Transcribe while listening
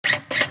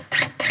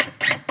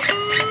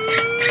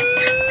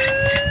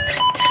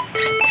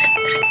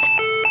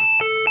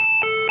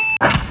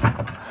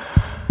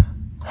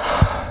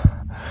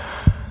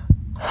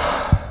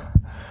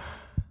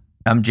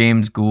I'm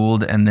James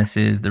Gould, and this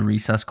is the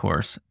Resus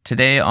Course.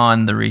 Today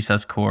on the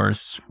Resus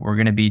Course, we're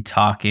going to be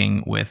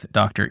talking with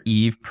Dr.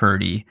 Eve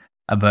Purdy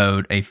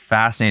about a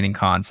fascinating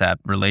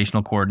concept,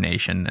 relational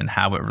coordination, and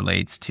how it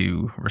relates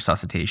to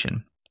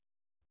resuscitation.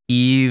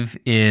 Eve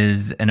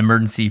is an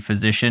emergency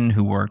physician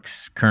who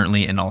works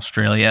currently in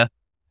Australia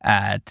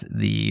at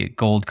the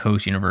Gold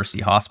Coast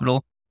University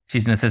Hospital.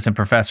 She's an assistant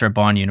professor at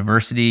Bond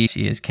University.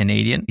 She is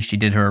Canadian. She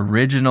did her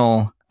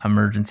original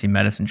emergency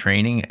medicine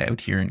training out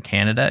here in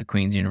Canada at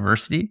Queen's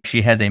University.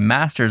 She has a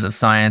Master's of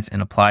Science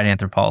in Applied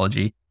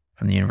Anthropology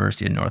from the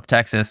University of North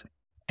Texas,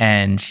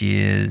 and she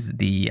is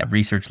the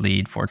research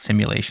lead for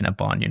simulation at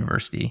Bond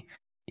University.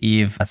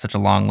 Eve has such a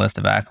long list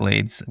of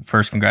accolades.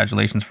 First,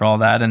 congratulations for all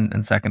that,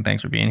 and second,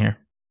 thanks for being here.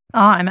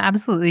 Oh, I'm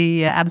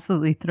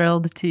absolutely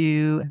thrilled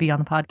to be on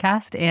the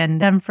podcast,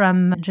 and I'm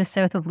from just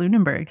south of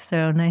Lunenburg,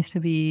 so nice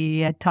to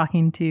be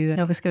talking to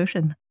Nova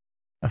Scotian.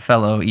 A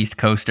fellow East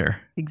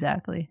Coaster.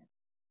 Exactly.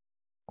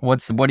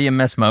 What do you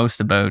miss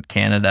most about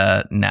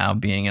Canada now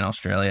being in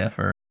Australia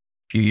for a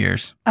few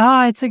years?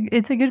 Oh, it's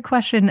a good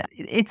question.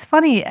 It's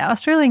funny.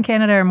 Australia and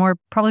Canada are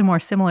probably more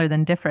similar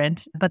than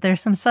different, but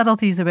there's some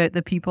subtleties about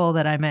the people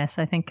that I miss.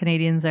 I think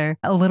Canadians are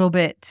a little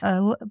bit,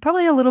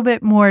 probably a little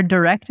bit more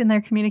direct in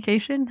their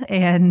communication,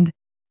 and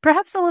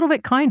perhaps a little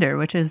bit kinder,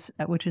 which is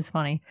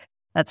funny.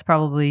 That's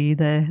probably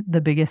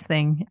the biggest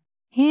thing.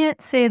 Can't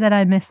say that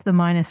I missed the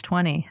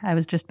 -20. I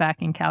was just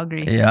back in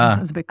Calgary. Yeah, it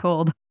was a bit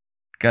cold.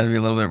 Got to be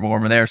a little bit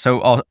warmer there.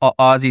 So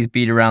Aussies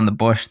beat around the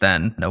bush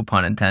then, no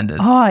pun intended.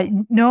 Oh,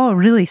 no,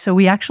 really. So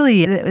we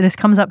actually, this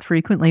comes up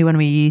frequently when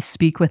we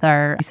speak with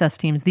our resus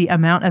teams. The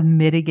amount of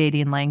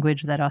mitigating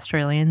language that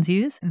Australians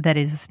use that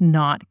is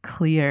not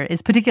clear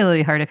is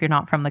particularly hard if you're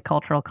not from the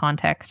cultural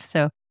context.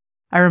 So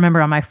I remember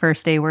on my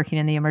first day working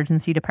in the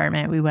emergency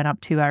department, we went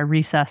up to our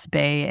resus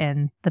bay,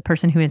 and the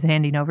person who was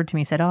handing over to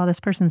me said, "Oh, this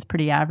person's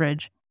pretty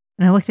average."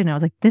 And I looked at it and I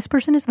was like, this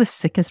person is the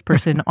sickest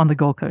person on the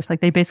Gold Coast.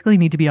 Like, they basically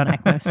need to be on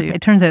ECMO. So it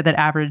turns out that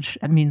average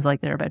means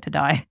like they're about to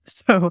die.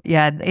 So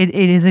yeah, it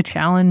is a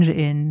challenge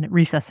in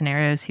resus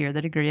scenarios here,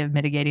 the degree of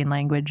mitigating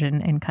language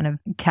and kind of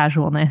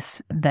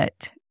casualness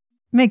that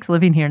makes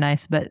living here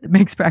nice, but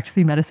makes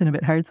practicing medicine a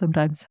bit hard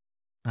sometimes.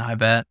 I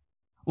bet.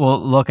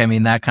 Well, look, I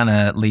mean, that kind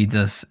of leads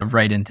us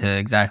right into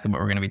exactly what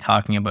we're going to be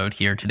talking about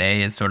here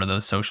today is sort of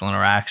those social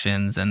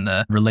interactions and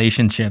the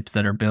relationships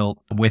that are built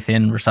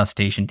within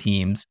resuscitation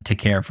teams to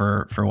care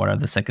for what are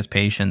the sickest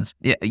patients.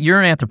 You're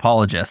an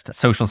anthropologist, a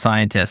social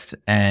scientist,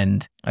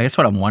 and I guess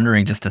what I'm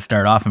wondering, just to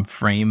start off and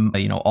frame,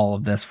 all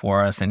of this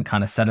for us and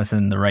kind of set us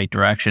in the right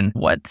direction,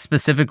 what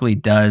specifically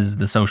does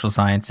the social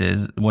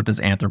sciences, what does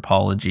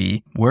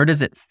anthropology, where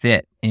does it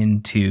fit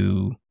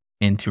into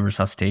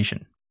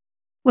resuscitation?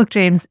 Look,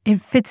 James,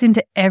 it fits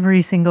into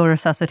every single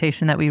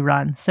resuscitation that we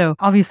run. So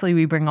obviously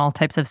we bring all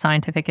types of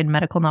scientific and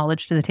medical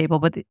knowledge to the table,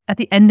 but at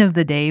the end of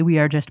the day, we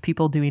are just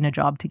people doing a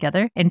job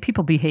together, and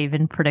people behave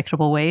in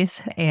predictable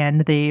ways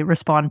and they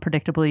respond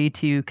predictably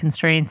to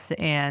constraints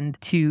and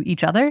to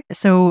each other.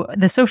 So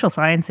the social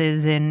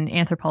sciences, and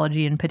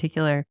anthropology in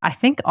particular, I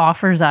think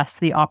offers us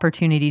the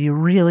opportunity to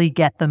really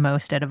get the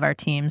most out of our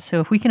teams. So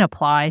if we can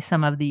apply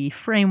some of the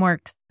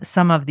frameworks,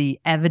 some of the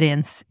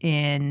evidence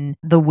in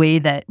the way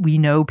that we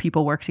know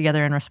people work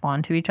together and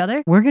respond to each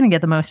other, we're going to get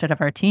the most out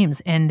of our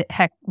teams. And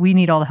heck, we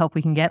need all the help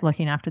we can get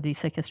looking after these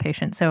sickest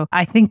patients. So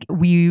I think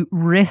we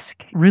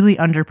risk really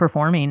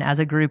underperforming as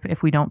a group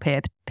if we don't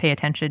pay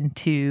attention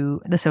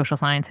to the social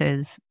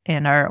sciences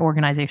and our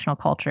organizational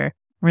culture,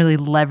 really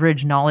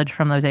leverage knowledge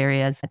from those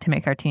areas to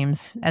make our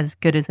teams as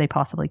good as they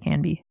possibly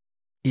can be.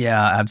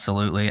 Yeah,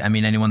 absolutely. I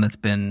mean, anyone that's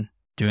been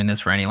doing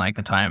this for any length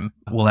of time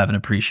will have an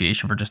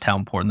appreciation for just how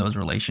important those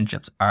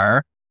relationships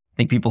are. I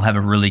think people have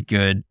a really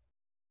good,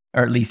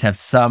 or at least have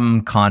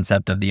some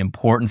concept of the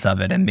importance of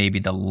it, and maybe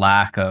the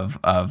lack of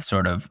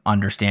sort of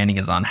understanding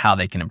is on how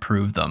they can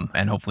improve them.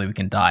 And hopefully we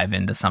can dive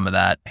into some of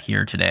that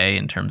here today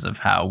in terms of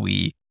how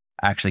we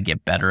actually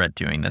get better at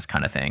doing this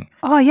kind of thing.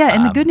 Oh yeah,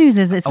 and the good news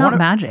is it's not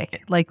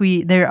magic. Like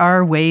there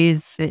are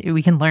ways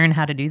we can learn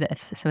how to do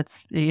this. So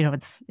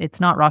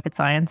it's not rocket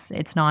science.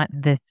 It's not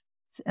this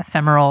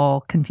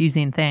ephemeral,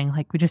 confusing thing.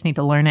 Like, we just need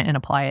to learn it and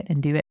apply it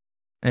and do it.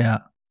 Yeah.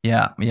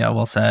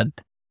 Well said.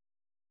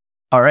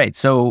 All right.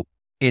 So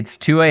it's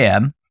 2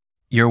 a.m.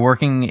 You're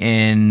working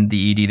in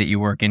the ED that you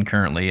work in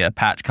currently. A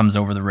patch comes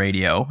over the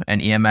radio,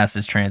 and EMS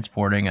is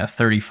transporting a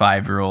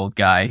 35-year-old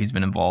guy who's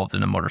been involved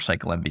in a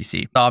motorcycle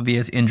MVC.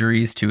 Obvious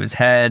injuries to his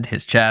head,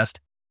 his chest,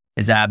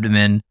 his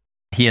abdomen.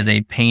 He has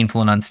a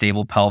painful and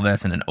unstable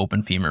pelvis and an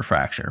open femur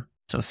fracture.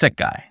 So a sick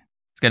guy.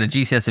 He's got a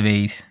GCS of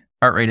 8.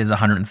 Heart rate is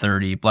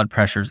 130, blood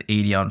pressure is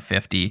 80 on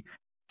 50,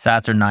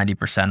 SATs are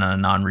 90% on a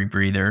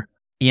non-rebreather.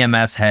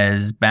 EMS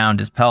has bound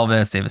his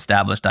pelvis, they've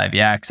established IV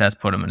access,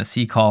 put him in a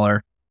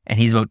C-collar, and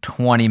he's about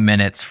 20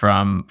 minutes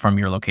from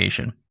your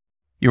location.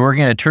 You're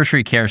working at a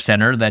tertiary care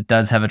center that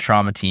does have a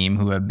trauma team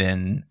who have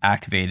been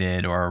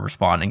activated or are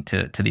responding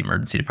to the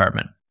emergency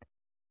department.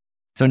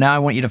 So now I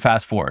want you to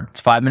fast forward. It's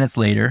 5 minutes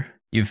later,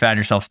 you've found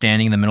yourself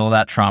standing in the middle of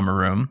that trauma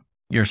room,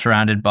 you're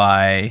surrounded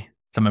by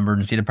some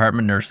emergency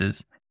department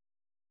nurses.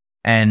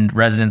 and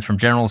residents from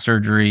general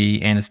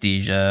surgery,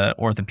 anesthesia,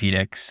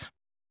 orthopedics.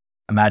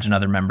 Imagine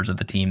other members of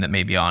the team that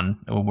may be on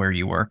where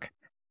you work.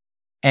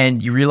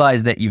 And you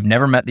realize that you've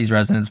never met these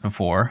residents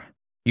before.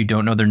 You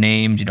don't know their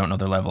names. You don't know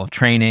their level of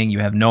training. You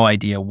have no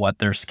idea what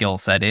their skill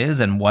set is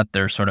and what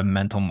their sort of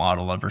mental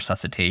model of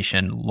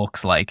resuscitation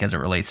looks like as it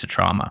relates to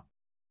trauma.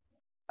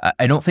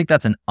 I don't think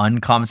that's an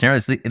uncommon scenario.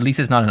 At least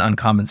it's not an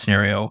uncommon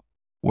scenario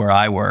where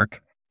I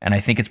work. And I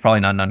think it's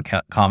probably not an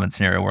uncommon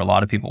scenario where a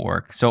lot of people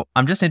work. So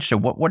I'm just interested,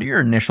 what are your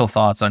initial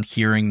thoughts on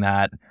hearing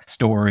that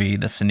story,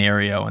 the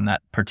scenario, in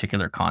that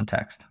particular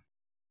context?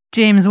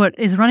 James, what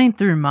is running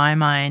through my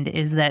mind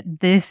is that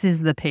this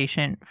is the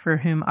patient for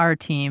whom our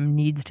team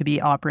needs to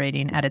be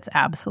operating at its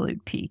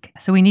absolute peak.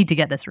 So we need to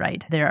get this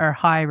right. There are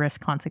high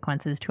risk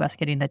consequences to us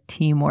getting the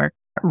teamwork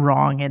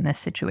wrong in this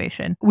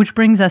situation, which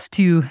brings us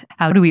to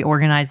how do we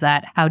organize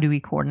that? How do we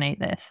coordinate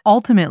this?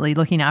 Ultimately,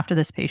 looking after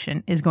this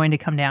patient is going to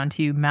come down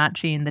to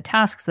matching the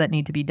tasks that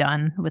need to be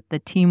done with the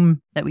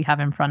team that we have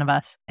in front of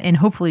us, and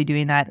hopefully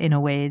doing that in a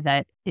way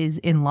that is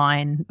in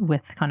line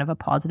with kind of a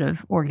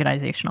positive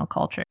organizational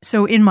culture.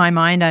 So in my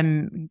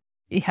mind,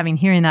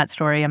 hearing that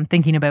story, I'm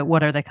thinking about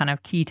what are the kind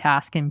of key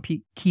tasks and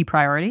key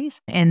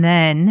priorities. And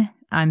then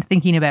I'm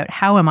thinking about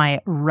how am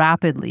I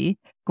rapidly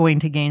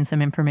going to gain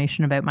some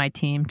information about my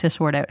team to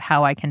sort out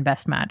how I can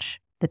best match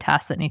the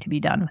tasks that need to be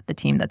done with the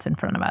team that's in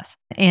front of us.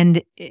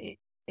 And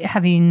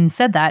having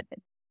said that,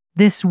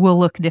 this will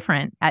look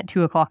different at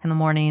 2:00 in the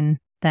morning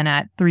than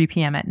at 3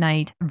 p.m. at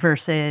night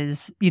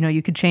versus,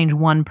 you could change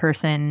one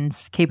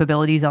person's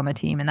capabilities on the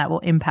team and that will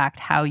impact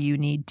how you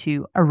need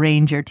to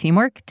arrange your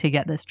teamwork to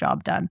get this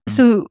job done.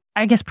 So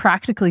I guess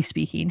practically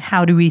speaking,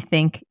 how do we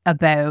think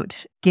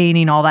about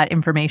gaining all that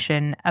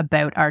information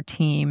about our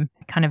team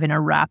kind of in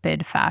a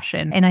rapid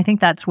fashion? And I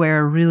think that's where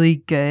a really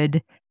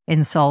good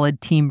and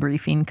solid team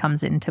briefing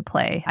comes into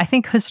play. I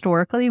think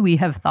historically we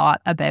have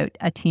thought about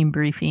a team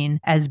briefing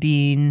as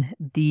being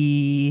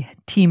the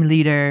team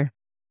leader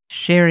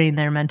sharing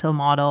their mental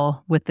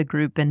model with the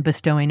group and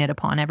bestowing it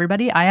upon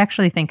everybody. I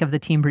actually think of the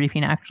team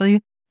briefing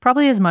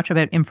probably as much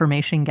about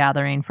information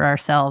gathering for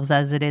ourselves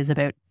as it is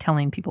about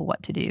telling people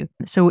what to do.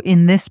 So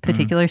in this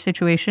particular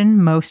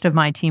situation, most of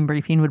my team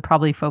briefing would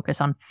probably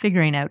focus on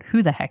figuring out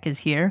who the heck is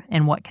here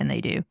and what can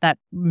they do. That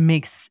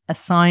makes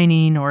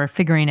assigning or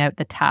figuring out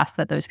the tasks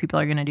that those people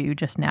are going to do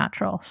just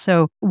natural.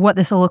 So what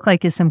this will look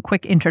like is some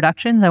quick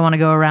introductions. I want to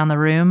go around the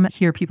room,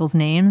 hear people's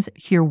names,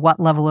 hear what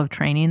level of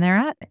training they're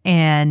at.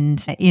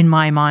 And in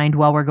my mind,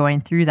 while we're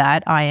going through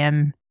that, I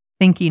am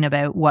thinking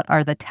about what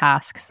are the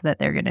tasks that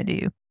they're going to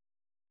do.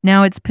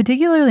 Now, it's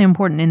particularly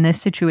important in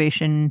this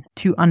situation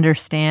to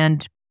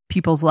understand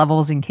people's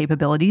levels and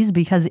capabilities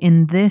because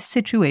in this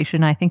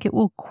situation, I think it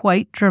will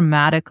quite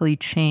dramatically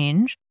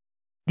change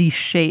the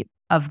shape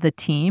of the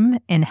team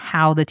and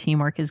how the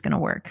teamwork is going to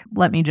work.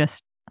 Let me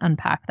just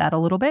unpack that a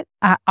little bit.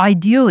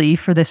 Ideally,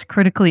 for this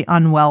critically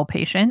unwell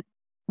patient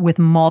with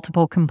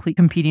multiple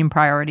competing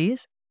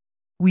priorities,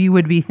 we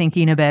would be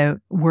thinking about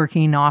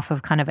working off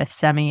of kind of a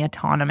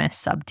semi-autonomous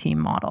sub-team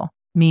model.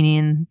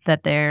 Meaning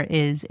that there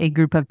is a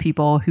group of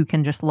people who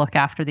can just look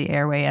after the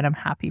airway and I'm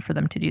happy for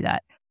them to do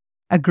that.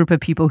 A group of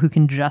people who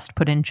can just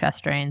put in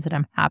chest drains and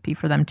I'm happy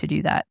for them to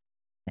do that.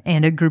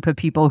 And a group of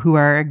people who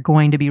are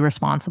going to be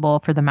responsible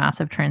for the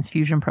massive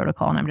transfusion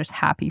protocol and I'm just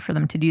happy for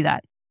them to do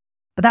that.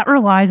 But that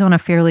relies on a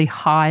fairly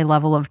high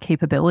level of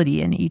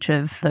capability in each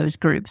of those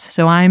groups.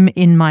 So I'm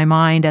in my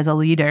mind as a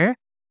leader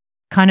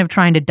kind of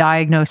trying to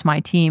diagnose my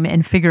team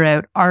and figure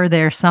out, are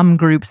there some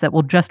groups that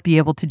will just be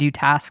able to do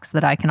tasks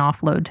that I can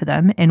offload to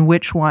them? And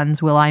which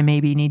ones will I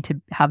maybe need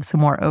to have some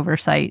more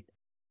oversight?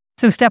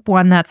 So step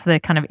one, that's the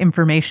kind of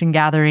information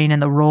gathering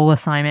and the role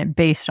assignment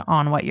based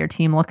on what your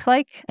team looks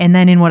like. And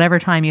then in whatever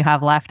time you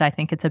have left, I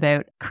think it's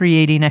about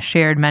creating a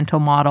shared mental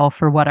model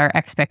for what our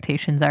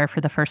expectations are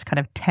for the first kind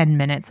of 10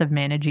 minutes of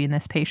managing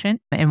this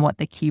patient and what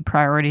the key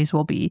priorities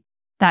will be.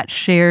 That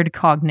shared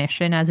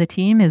cognition as a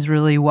team is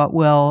really what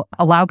will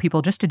allow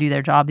people just to do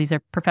their job. These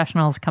are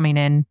professionals coming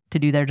in to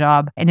do their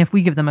job. And if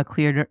we give them a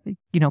clear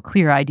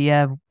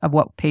idea of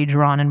what page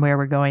we're on and where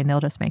we're going, they'll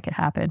just make it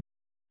happen.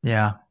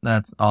 Yeah,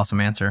 that's an awesome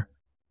answer.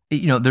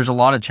 There's a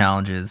lot of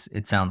challenges,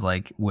 it sounds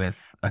like,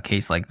 with a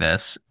case like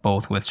this,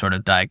 both with sort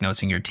of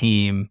diagnosing your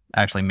team,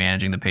 actually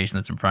managing the patient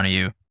that's in front of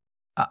you.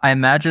 I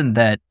imagine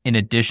that in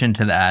addition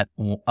to that,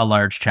 a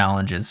large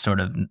challenge is sort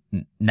of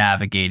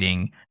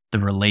navigating the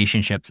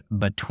relationships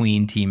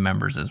between team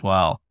members as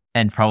well,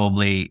 and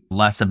probably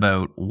less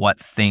about what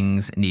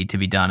things need to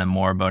be done and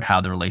more about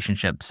how the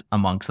relationships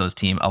amongst those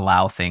team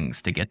allow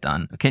things to get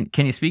done.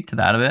 Can you speak to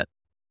that a bit?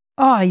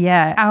 Oh,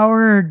 yeah.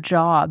 Our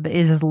job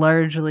is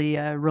largely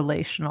a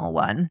relational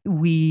one.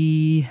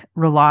 We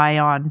rely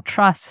on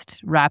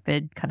trust,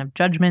 rapid kind of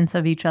judgments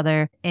of each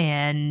other,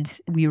 and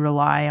we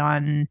rely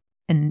on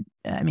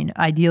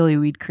ideally,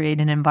 we'd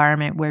create an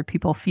environment where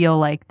people feel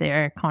like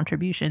their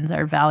contributions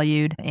are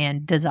valued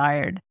and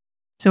desired.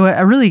 So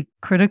a really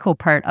critical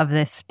part of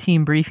this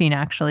team briefing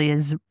actually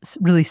is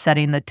really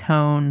setting the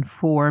tone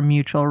for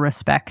mutual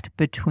respect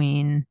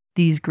between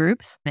these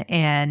groups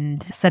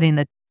and setting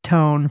the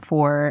tone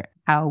for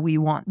how we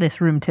want this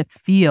room to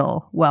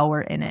feel while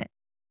we're in it.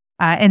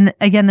 And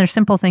again, there's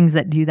simple things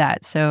that do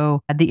that. So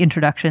the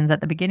introductions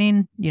at the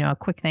beginning, a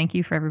quick thank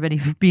you for everybody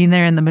for being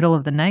there in the middle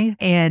of the night.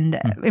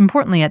 And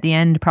importantly, at the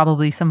end,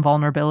 probably some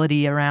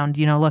vulnerability around,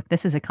 look,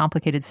 this is a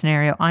complicated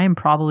scenario. I am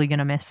probably going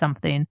to miss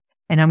something.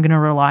 And I'm going to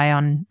rely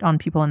on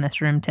people in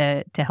this room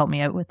to help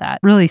me out with that.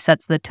 Really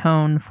sets the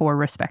tone for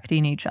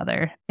respecting each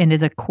other and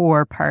is a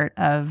core part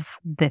of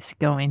this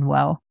going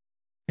well.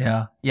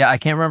 Yeah. I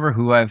can't remember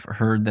who I've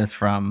heard this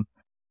from,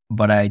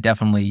 but I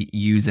definitely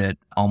use it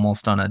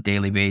almost on a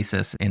daily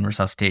basis in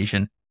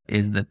resuscitation,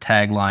 is the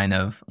tagline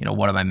of,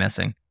 what am I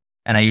missing?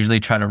 And I usually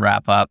try to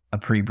wrap up a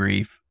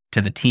pre-brief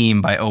to the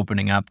team by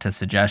opening up to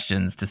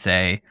suggestions to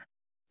say,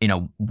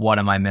 what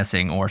am I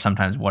missing? Or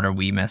sometimes what are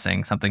we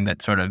missing? Something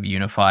that sort of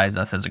unifies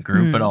us as a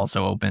group, but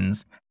also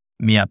opens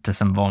me up to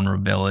some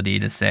vulnerability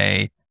to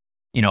say,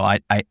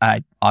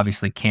 I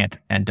obviously can't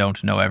and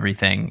don't know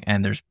everything.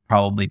 And there's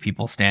probably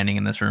people standing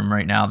in this room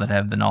right now that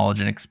have the knowledge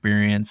and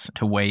experience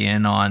to weigh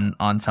in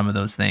on some of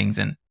those things.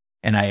 And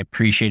I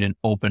appreciate and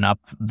open up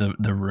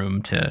the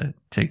room to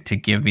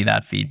give me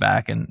that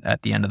feedback. And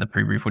at the end of the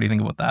pre-brief, what do you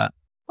think about that?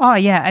 Oh,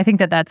 yeah. I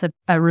think that's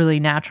a really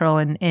natural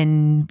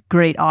and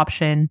great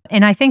option.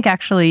 And I think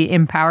actually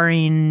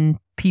empowering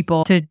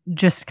people to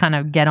just kind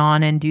of get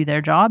on and do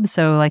their job.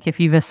 So like if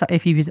you've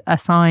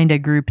assigned a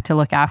group to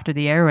look after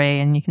the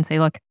airway, and you can say,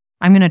 look,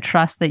 I'm going to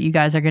trust that you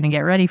guys are going to get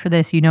ready for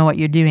this. You know what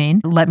you're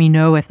doing. Let me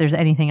know if there's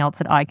anything else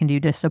that I can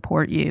do to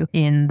support you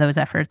in those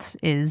efforts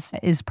is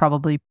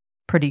probably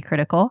pretty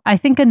critical. I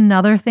think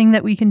another thing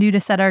that we can do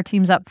to set our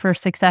teams up for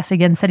success,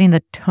 again, setting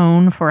the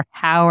tone for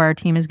how our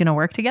team is going to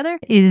work together,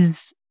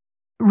 is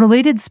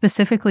related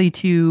specifically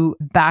to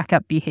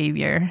backup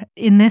behavior.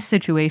 In this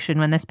situation,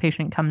 when this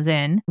patient comes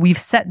in, we've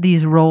set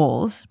these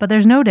roles, but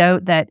there's no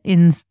doubt that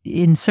in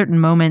certain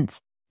moments,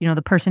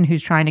 the person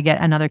who's trying to get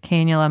another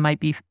cannula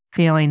might be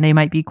failing. They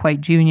might be quite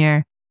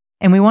junior.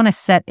 And we want to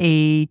set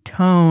a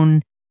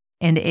tone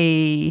and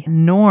a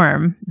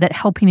norm that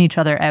helping each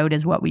other out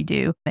is what we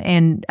do.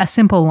 And a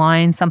simple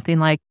line, something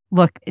like,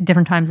 look, at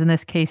different times in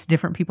this case,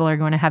 different people are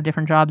going to have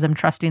different jobs. I'm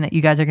trusting that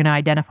you guys are going to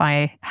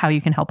identify how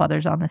you can help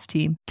others on this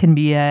team. Can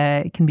be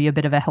a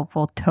bit of a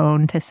helpful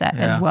tone to set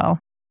as well.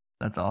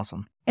 That's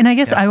awesome. And I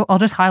guess I'll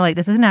just highlight,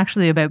 this isn't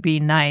actually about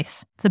being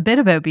nice. It's a bit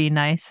about being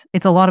nice.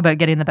 It's a lot about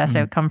getting the best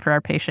outcome for our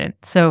patient.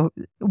 So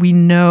we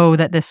know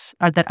that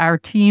that our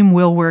team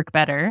will work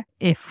better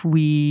if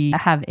we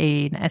have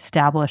an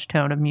established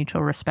tone of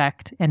mutual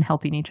respect and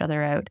helping each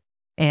other out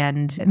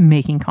and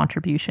making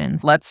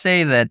contributions. Let's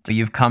say that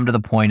you've come to the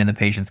point in the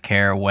patient's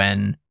care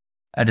when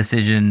a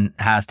decision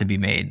has to be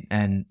made,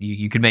 and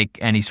you could make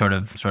any sort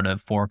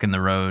of fork in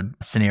the road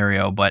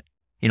scenario, but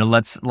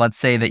let's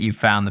say that you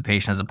found the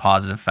patient has a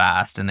positive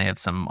fast and they have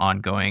some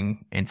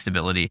ongoing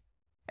instability,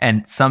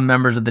 and some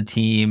members of the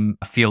team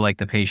feel like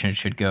the patient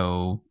should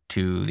go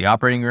to the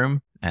operating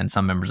room, and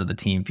some members of the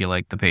team feel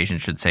like the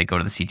patient should, say, go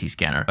to the CT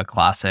scanner. A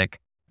classic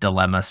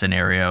dilemma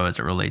scenario as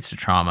it relates to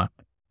trauma.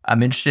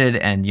 I'm interested,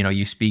 and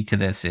you speak to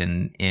this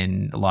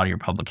in a lot of your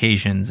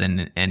publications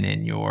and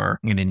in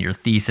your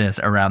thesis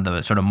around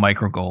the sort of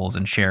micro goals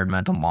and shared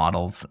mental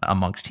models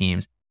amongst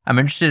teams. I'm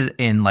interested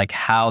in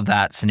how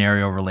that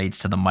scenario relates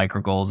to the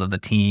micro goals of the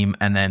team,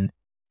 and then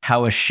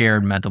how a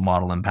shared mental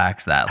model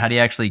impacts that. How do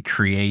you actually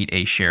create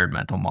a shared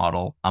mental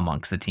model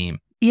amongst the team?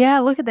 Yeah,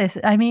 look at this.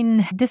 I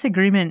mean,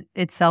 disagreement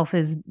itself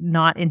is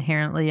not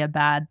inherently a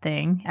bad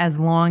thing as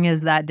long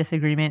as that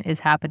disagreement is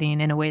happening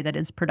in a way that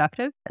is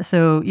productive.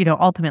 So,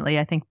 ultimately,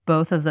 I think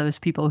both of those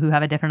people who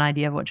have a different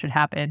idea of what should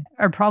happen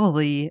are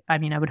probably, I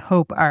would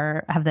hope,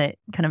 have the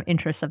kind of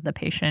interests of the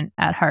patient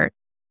at heart.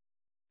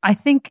 I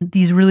think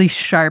these really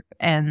sharp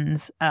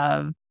ends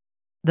of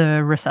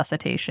the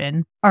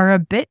resuscitation are a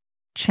bit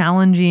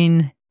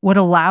challenging. What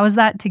allows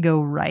that to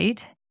go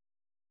right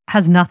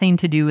has nothing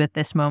to do with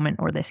this moment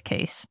or this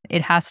case.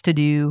 It has to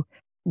do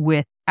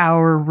with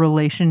our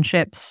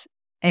relationships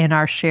and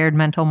our shared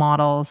mental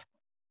models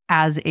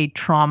as a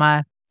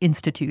trauma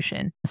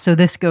institution. So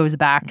this goes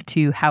back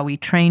to how we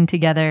train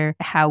together,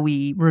 how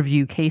we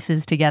review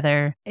cases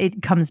together.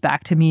 It comes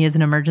back to me as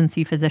an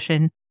emergency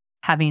physician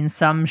having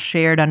some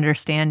shared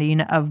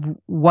understanding of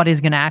what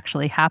is going to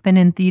actually happen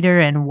in theater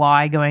and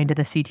why going to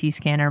the CT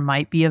scanner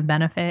might be of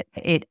benefit.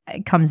 It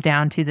comes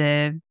down to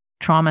the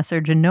trauma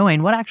surgeon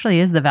knowing what actually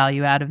is the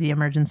value add of the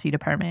emergency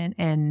department,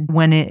 and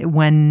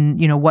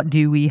what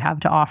do we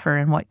have to offer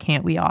and what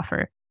can't we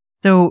offer.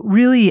 So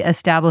really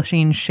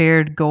establishing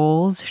shared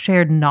goals,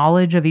 shared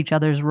knowledge of each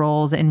other's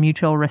roles, and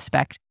mutual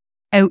respect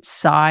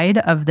outside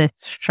of this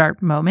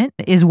sharp moment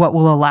is what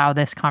will allow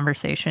this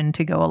conversation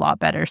to go a lot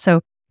better.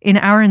 So in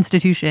our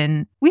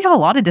institution, we have a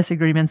lot of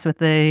disagreements with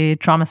the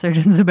trauma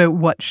surgeons about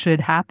what should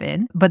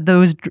happen, but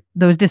those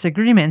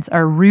disagreements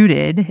are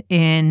rooted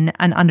in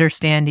an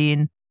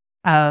understanding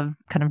of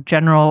kind of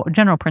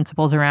general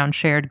principles around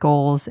shared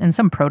goals, and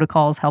some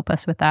protocols help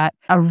us with that.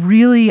 A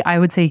really, I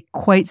would say,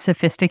 quite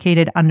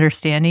sophisticated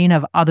understanding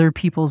of other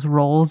people's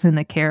roles in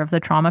the care of the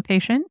trauma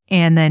patient,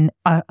 and then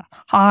a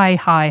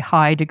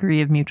high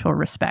degree of mutual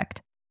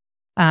respect.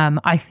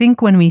 I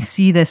think when we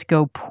see this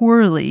go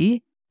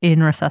poorly in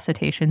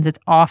resuscitations, it's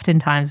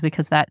oftentimes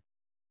because that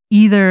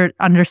either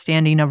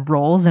understanding of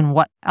roles and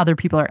what other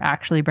people are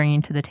actually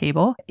bringing to the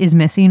table is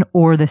missing,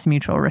 or this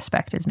mutual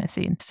respect is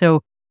missing.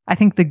 So I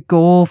think the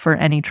goal for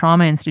any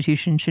trauma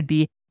institution should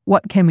be,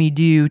 what can we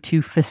do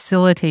to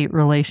facilitate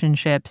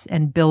relationships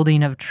and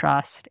building of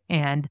trust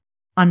and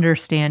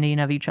understanding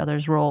of each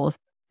other's roles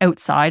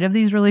outside of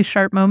these really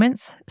sharp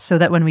moments, so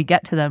that when we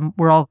get to them,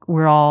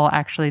 we're all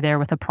actually there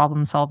with a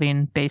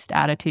problem-solving based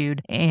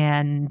attitude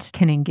and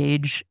can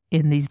engage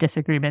in these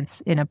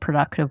disagreements in a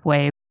productive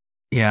way.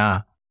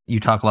 Yeah. You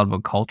talk a lot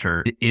about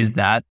culture. Is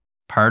that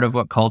part of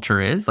what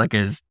culture is? Like,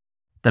 is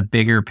the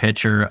bigger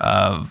picture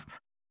of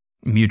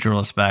mutual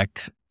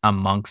respect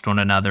amongst one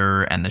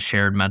another and the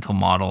shared mental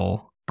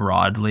model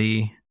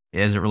broadly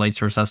as it relates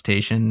to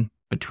resuscitation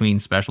between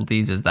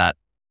specialties, is that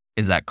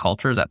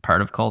culture? Is that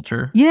part of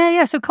culture?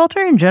 Yeah. So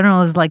culture in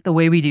general is like the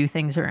way we do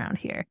things around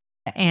here.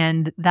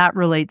 And that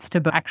relates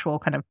to actual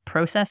kind of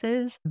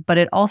processes, but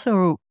it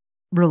also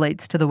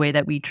relates to the way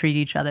that we treat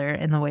each other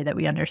and the way that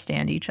we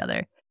understand each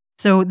other.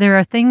 So there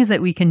are things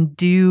that we can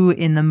do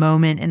in the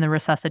moment in the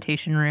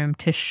resuscitation room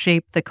to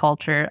shape the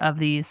culture of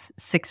these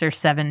 6 or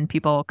 7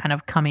 people kind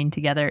of coming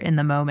together in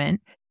the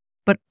moment.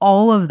 But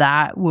all of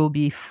that will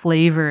be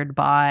flavored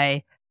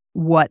by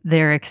what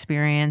their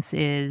experience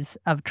is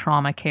of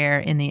trauma care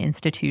in the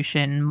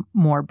institution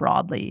more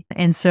broadly.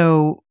 And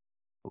so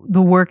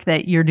the work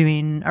that you're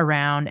doing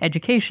around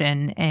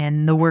education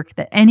and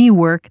any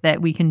work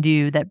that we can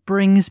do that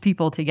brings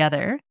people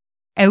together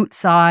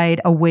outside,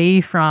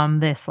 away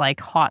from this like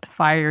hot,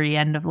 fiery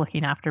end of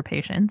looking after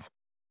patients,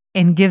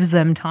 and gives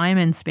them time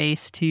and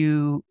space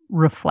to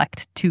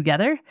reflect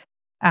together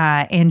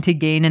and to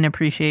gain an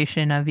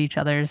appreciation of each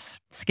other's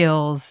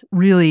skills,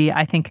 really,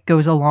 I think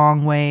goes a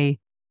long way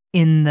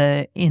in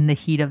the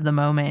heat of the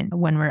moment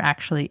when we're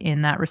actually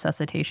in that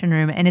resuscitation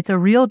room. And it's a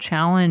real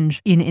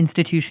challenge in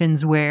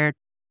institutions where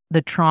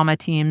the trauma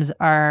teams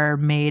are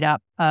made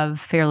up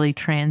of fairly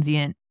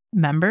transient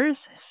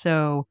members.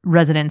 So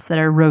residents that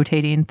are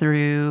rotating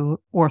through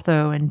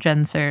ortho and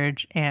gen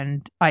surg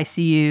and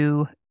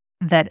ICU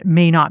that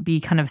may not be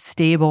kind of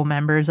stable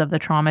members of the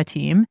trauma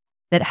team,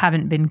 that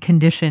haven't been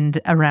conditioned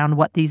around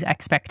what these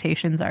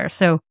expectations are.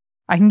 So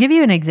I can give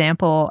you an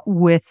example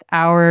with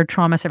our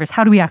trauma service.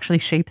 How do we actually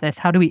shape this?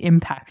 How do we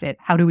impact it?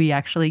 How do we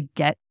actually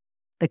get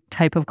the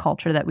type of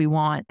culture that we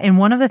want? And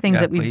one of the things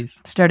that we've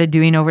started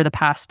doing over the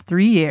past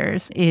 3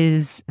 years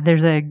is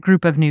there's a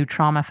group of new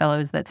trauma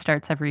fellows that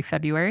starts every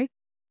February.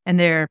 And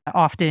they're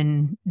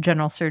often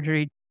general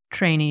surgery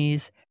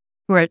trainees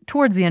who are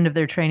towards the end of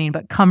their training,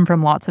 but come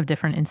from lots of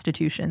different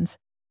institutions.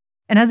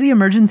 And as the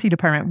emergency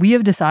department, we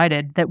have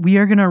decided that we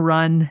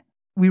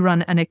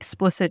run an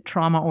explicit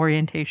trauma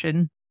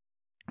orientation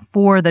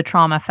for the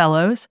trauma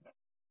fellows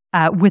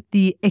with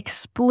the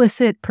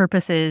explicit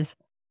purposes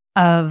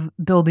of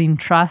building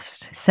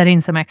trust, setting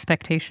some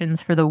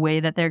expectations for the way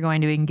that they're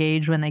going to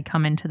engage when they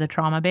come into the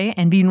trauma bay,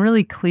 and being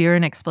really clear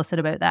and explicit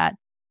about that.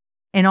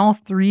 And all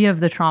 3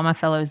 of the trauma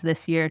fellows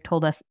this year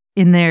told us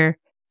in their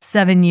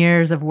 7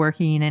 years of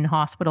working in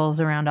hospitals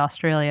around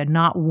Australia,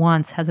 not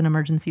once has an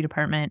emergency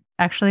department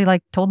actually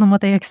told them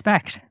what they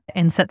expect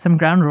and set some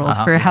ground rules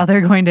for how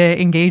they're going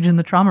to engage in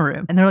the trauma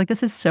room. And they're like,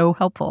 this is so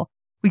helpful.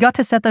 We got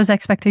to set those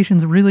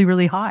expectations really,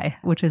 really high,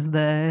 which is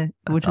the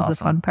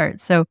fun part.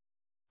 So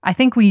I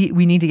think we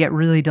need to get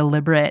really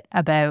deliberate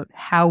about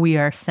how we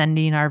are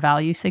sending our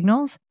value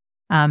signals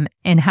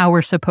and how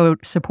we're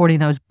supporting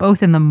those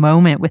both in the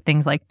moment with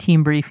things like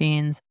team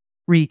briefings,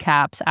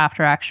 recaps,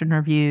 after action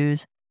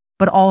reviews,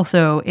 but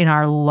also in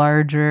our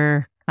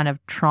larger kind of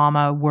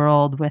trauma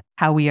world with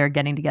how we are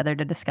getting together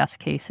to discuss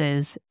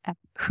cases,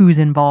 who's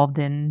involved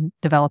in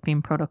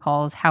developing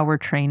protocols, how we're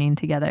training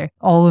together.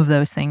 All of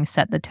those things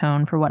set the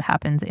tone for what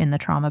happens in the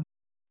trauma.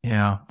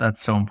 Yeah,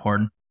 that's so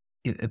important.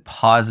 A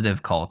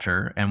positive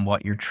culture and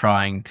what you're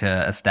trying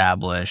to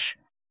establish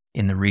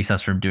in the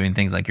resus room, doing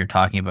things like you're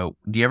talking about.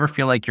 Do you ever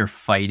feel like you're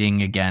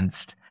fighting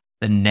against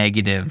the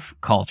negative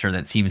culture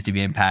that seems to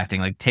be impacting?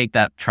 Like, take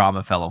that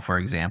trauma fellow, for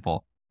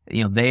example.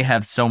 You know, they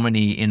have so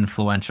many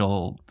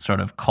influential sort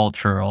of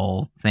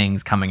cultural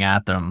things coming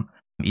at them,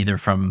 either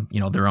from,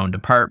 their own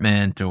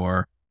department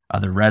or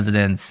other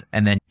residents.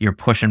 And then you're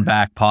pushing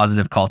back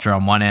positive culture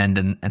on one end.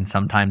 And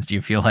sometimes do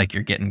you feel like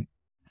you're getting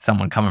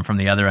someone coming from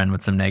the other end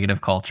with some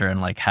negative culture?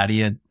 And how do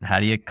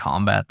you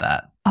combat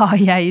that? Oh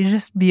yeah, you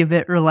just be a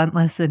bit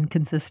relentless and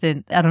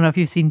consistent. I don't know if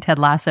you've seen Ted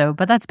Lasso,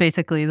 but that's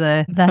basically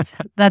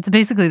that's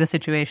basically the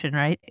situation,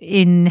 right?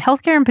 In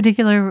healthcare in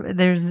particular,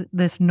 there's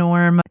this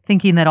norm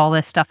thinking that all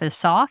this stuff is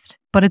soft,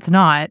 but it's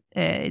not.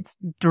 It's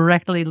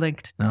directly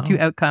linked to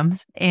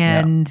outcomes.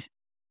 And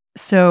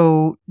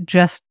so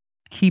just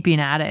keeping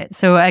at it.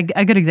 So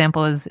a good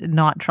example is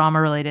not trauma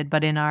related,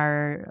 but in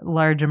our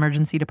large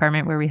emergency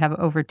department where we have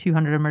over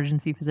 200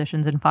 emergency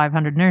physicians and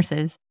 500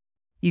 nurses,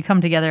 you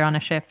come together on a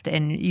shift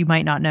and you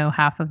might not know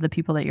half of the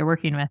people that you're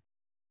working with.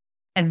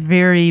 A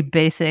very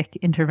basic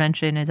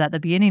intervention is at the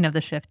beginning of the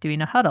shift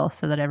doing a huddle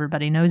so that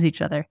everybody knows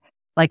each other.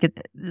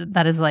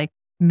 That is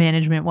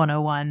management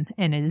 101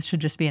 and it should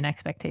just be an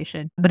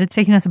expectation. But it's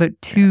taken us about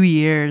 2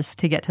 years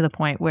to get to the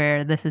point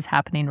where this is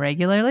happening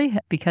regularly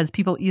because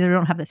people either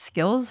don't have the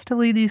skills to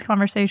lead these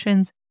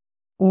conversations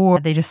or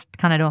they just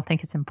kind of don't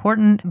think it's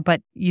important,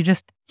 but you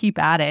just keep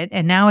at it.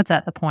 And now it's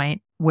at the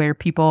point where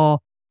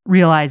people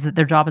realize that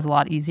their job is a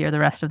lot easier the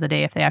rest of the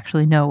day if they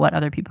actually know what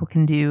other people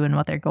can do and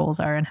what their goals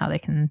are and how they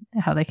can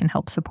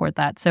help support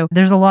that. So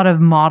there's a lot of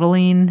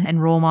modeling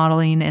and role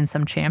modeling and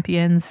some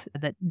champions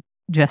that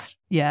just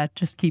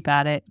keep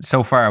at it.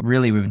 So far,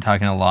 really, we've been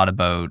talking a lot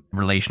about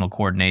relational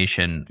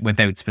coordination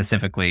without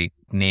specifically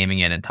naming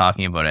it and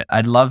talking about it.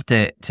 I'd love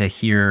to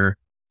hear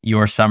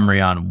your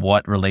summary on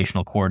what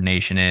relational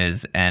coordination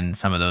is and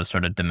some of those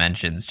sort of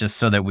dimensions, just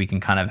so that we can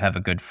kind of have a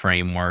good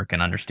framework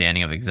and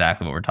understanding of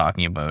exactly what we're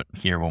talking about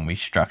here when we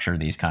structure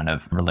these kind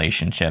of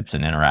relationships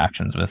and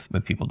interactions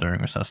with people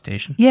during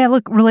resuscitation. Yeah,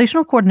 look,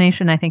 relational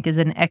coordination, I think, is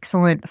an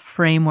excellent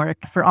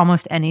framework for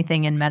almost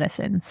anything in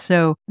medicine.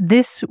 So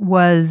this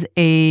was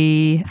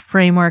a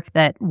framework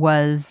that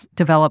was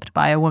developed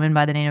by a woman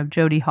by the name of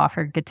Jodie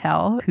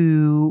Hoffer-Gattel,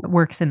 who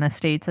works in the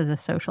States as a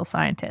social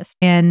scientist.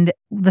 And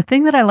the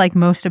thing that I like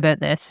most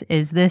about this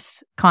is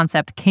this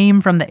concept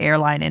came from the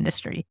airline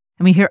industry.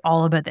 And we hear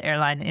all about the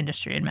airline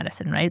industry in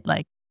medicine, right?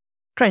 Like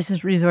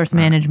crisis resource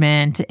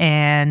management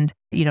and,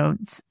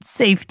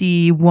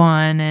 safety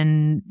one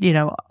and,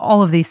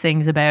 all of these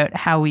things about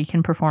how we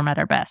can perform at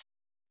our best.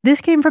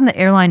 This came from the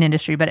airline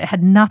industry, but it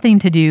had nothing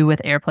to do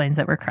with airplanes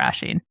that were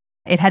crashing.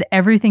 It had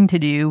everything to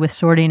do with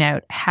sorting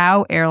out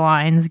how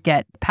airlines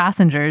get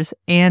passengers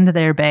and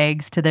their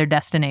bags to their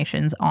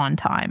destinations on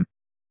time.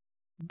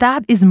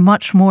 That is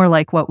much more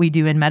like what we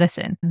do in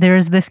medicine. There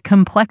is this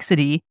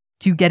complexity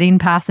to getting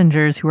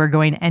passengers who are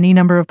going any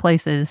number of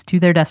places to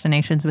their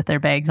destinations with their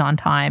bags on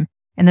time.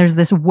 And there's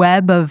this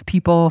web of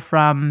people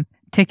from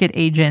ticket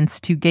agents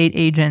to gate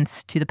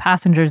agents to the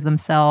passengers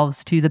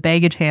themselves to the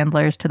baggage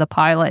handlers to the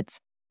pilots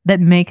that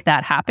make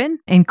that happen.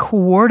 And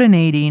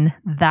coordinating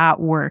that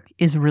work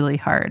is really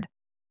hard.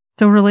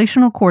 So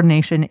relational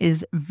coordination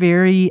is a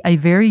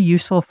very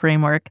useful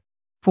framework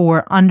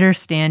for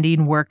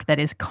understanding work that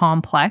is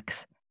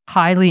complex,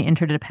 highly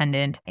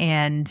interdependent,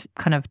 and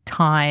kind of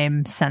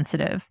time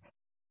sensitive.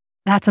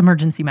 That's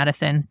emergency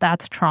medicine.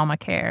 That's trauma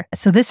care.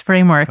 So this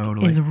framework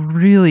is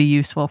really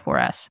useful for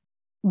us.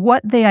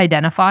 What they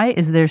identify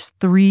is there's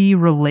 3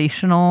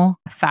 relational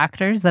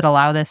factors that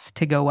allow this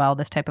to go well,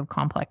 this type of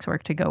complex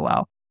work to go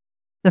well.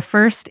 The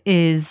first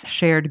is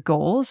shared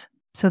goals.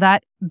 So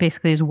that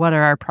basically is what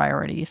are our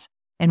priorities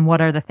and what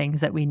are the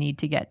things that we need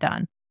to get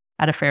done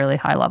at a fairly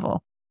high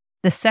level.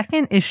 The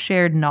second is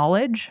shared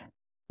knowledge,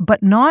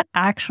 but not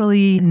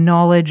actually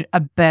knowledge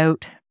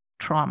about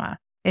trauma.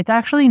 It's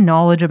actually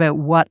knowledge about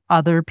what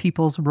other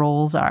people's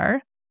roles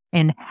are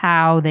and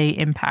how they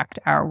impact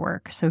our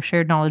work. So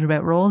shared knowledge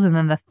about roles. And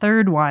then the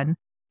third one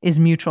is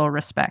mutual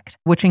respect,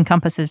 which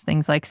encompasses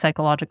things like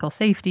psychological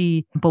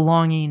safety,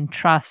 belonging,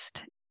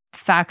 trust,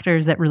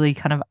 factors that really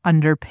kind of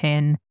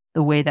underpin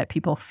the way that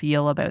people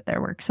feel about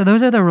their work. So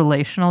those are the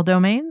relational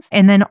domains.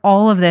 And then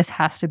all of this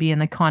has to be in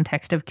the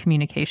context of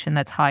communication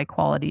that's high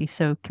quality.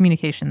 So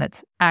communication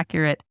that's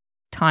accurate,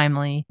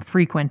 timely,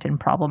 frequent, and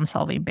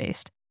problem-solving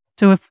based.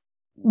 So if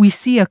we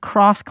see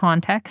across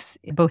contexts,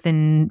 both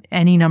in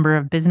any number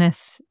of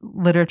business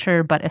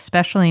literature, but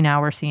especially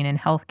now we're seeing in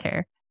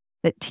healthcare,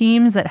 that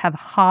teams that have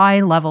high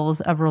levels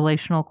of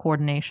relational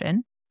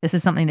coordination, this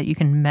is something that you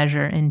can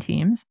measure in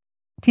teams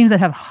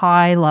that have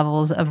high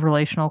levels of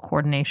relational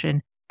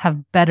coordination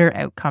have better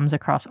outcomes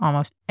across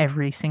almost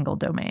every single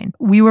domain.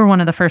 We were one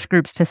of the first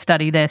groups to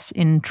study this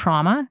in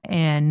trauma,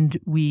 and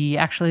we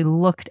actually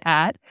looked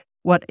at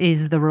what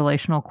is the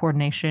relational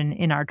coordination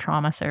in our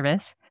trauma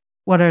service.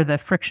 What are the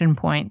friction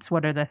points?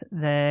 What are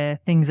the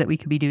things that we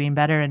could be doing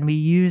better? And we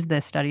used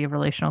this study of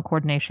relational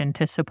coordination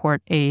to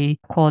support a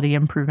quality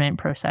improvement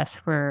process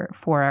for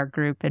our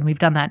group. And we've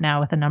done that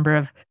now with a number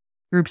of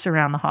groups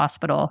around the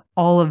hospital,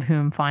 all of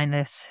whom find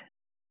this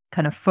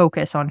kind of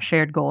focus on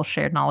shared goals,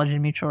 shared knowledge,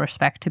 and mutual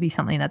respect to be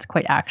something that's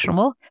quite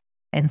actionable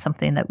and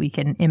something that we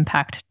can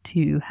impact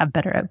to have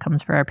better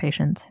outcomes for our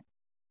patients.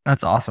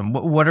 That's awesome.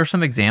 What are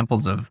some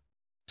examples of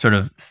sort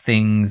of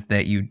things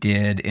that you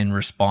did in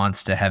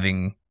response to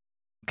having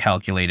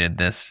calculated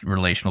this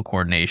relational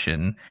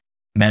coordination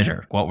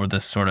measure? What were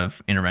the sort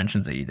of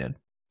interventions that you did?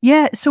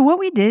 Yeah, so what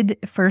we did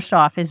first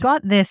off is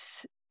got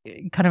this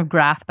kind of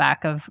graph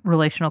back of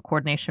relational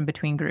coordination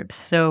between groups.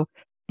 So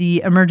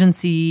the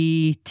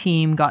emergency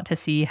team got to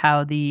see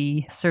how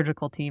the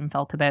surgical team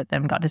felt about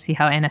them, got to see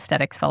how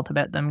anesthetics felt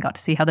about them, got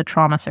to see how the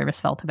trauma service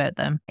felt about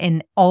them.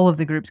 And all of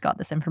the groups got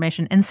this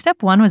information. And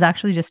step 1 was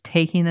actually just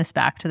taking this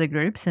back to the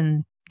groups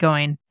and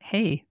going,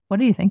 hey, what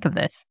do you think of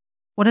this?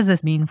 What does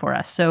this mean for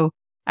us? So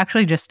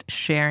actually just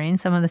sharing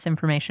some of this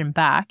information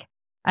back.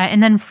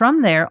 And then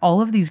from there, all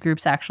of these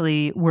groups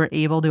actually were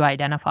able to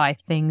identify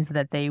things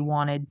that they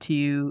wanted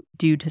to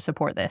do to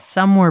support this.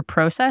 Some were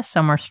process,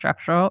 some were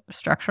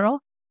structural,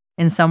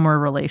 and some were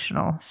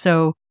relational.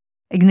 So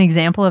An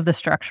example of the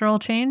structural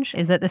change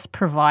is that this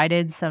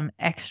provided some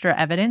extra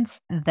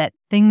evidence that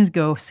things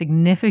go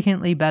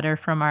significantly better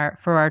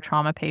for our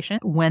trauma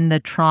patient when the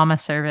trauma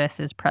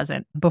service is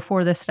present.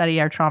 Before this study,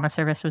 our trauma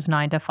service was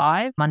 9 to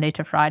 5, Monday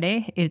to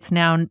Friday. It's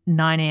now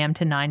 9 a.m.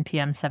 to 9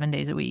 p.m., 7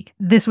 days a week.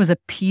 This was a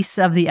piece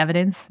of the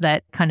evidence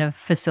that kind of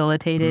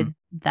facilitated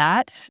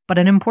that, but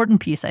an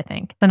important piece, I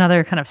think.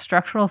 Another kind of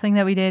structural thing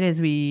that we did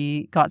is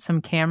we got some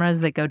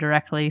cameras that go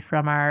directly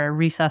from our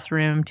resus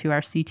room to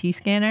our CT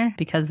scanner,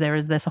 because there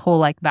was this whole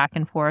like back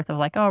and forth of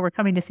like, oh, we're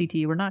coming to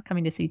CT, we're not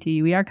coming to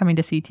CT, we are coming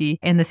to CT.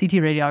 And the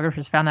CT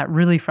radiographers found that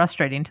really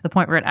frustrating to the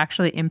point where it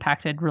actually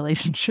impacted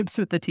relationships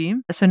with the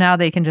team. So now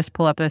they can just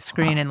pull up a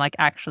screen and like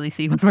actually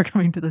see when we're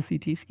coming to the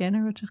CT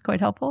scanner, which is quite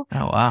helpful.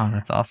 Oh, wow.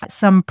 That's awesome.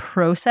 Some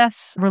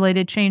process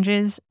related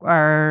changes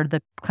are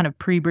the kind of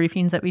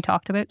pre-briefings that we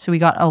talked about. So we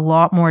got a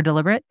lot more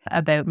deliberate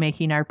about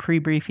making our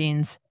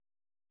pre-briefings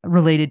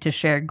related to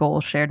shared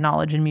goals, shared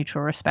knowledge, and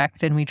mutual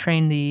respect. And we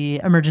trained the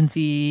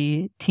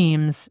emergency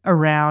teams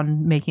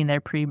around making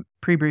their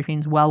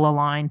pre-briefings well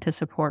aligned to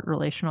support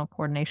relational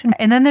coordination.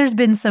 And then there's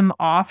been some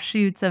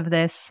offshoots of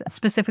this,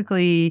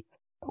 specifically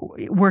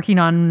working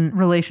on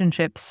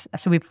relationships.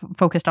 So we've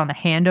focused on the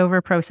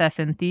handover process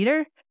in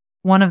theater.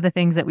 One of the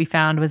things that we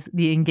found was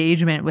the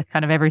engagement with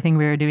kind of everything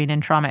we were doing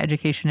in trauma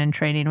education and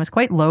training was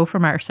quite low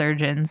from our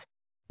surgeons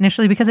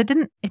initially, because it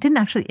didn't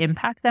actually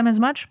impact them as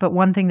much. But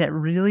one thing that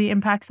really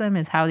impacts them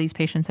is how these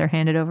patients are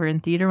handed over in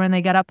theater when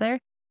they get up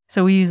there.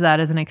 So we use that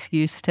as an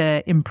excuse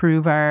to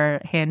improve our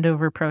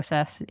handover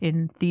process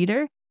in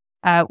theater,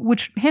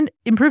 which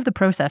improved the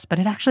process, but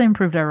it actually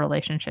improved our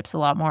relationships a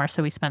lot more.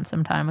 So we spent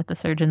some time with the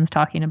surgeons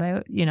talking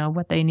about,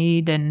 what they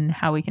need and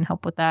how we can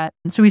help with that.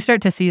 And so we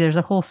start to see there's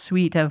a whole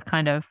suite of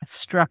kind of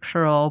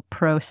structural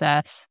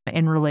process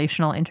and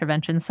relational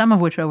interventions, some of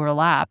which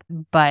overlap,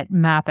 but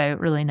map out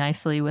really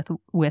nicely with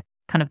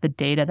kind of the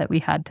data that we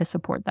had to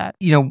support that.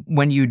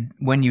 When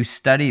you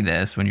study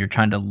this, when you're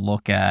trying to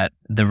look at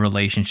the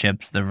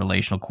relationships, the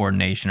relational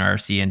coordination,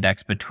 RC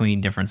index between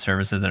different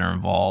services that are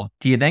involved,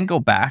 do you then go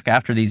back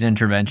after these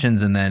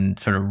interventions and then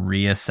sort of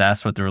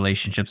reassess what the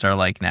relationships are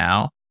like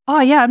now?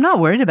 Oh yeah, I'm not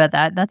worried about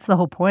that. That's the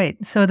whole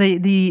point. So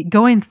the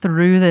going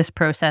through this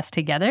process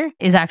together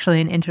is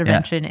actually an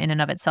intervention in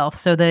and of itself.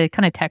 So the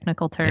kind of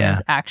technical term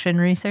is action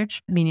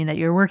research, meaning that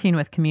you're working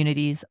with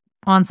communities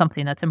on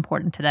something that's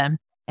important to them.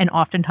 And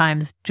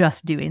oftentimes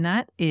just doing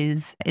that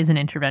is an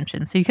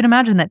intervention. So you can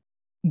imagine that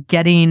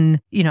getting,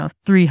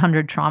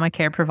 300 trauma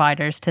care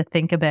providers to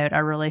think about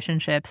our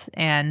relationships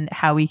and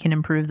how we can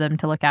improve them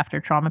to look after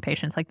trauma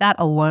patients, like that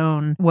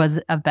alone was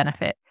of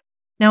benefit.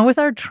 Now, with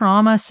our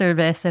trauma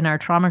service and our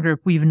trauma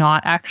group, we've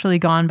not actually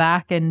gone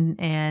back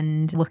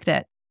and looked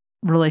at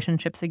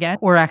relationships again,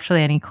 or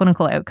actually any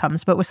clinical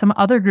outcomes. But with some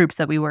other groups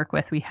that we work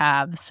with, we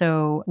have.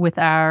 So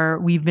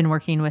we've been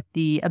working with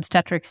the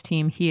obstetrics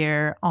team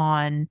here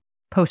on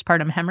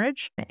postpartum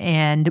hemorrhage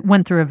and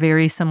went through a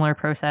very similar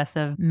process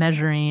of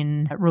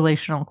measuring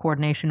relational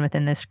coordination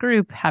within this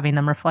group, having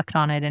them reflect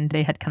on it. And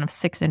they had kind of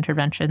 6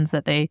 interventions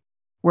that they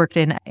worked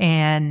in.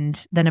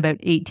 And then about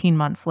 18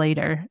 months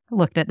later,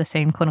 looked at the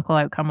same clinical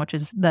outcome, which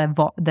is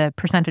the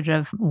percentage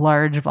of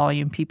large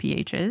volume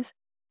PPHs.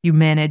 You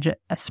manage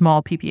a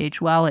small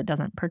PPH well, it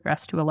doesn't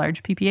progress to a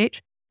large PPH.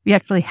 We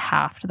actually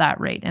halved that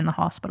rate in the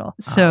hospital.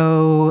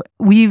 So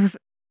we've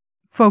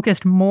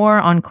focused more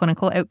on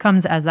clinical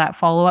outcomes as that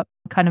follow-up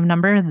kind of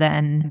number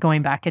than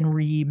going back and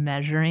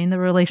re-measuring the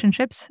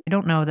relationships. I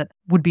don't know that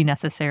would be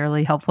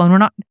necessarily helpful. And we're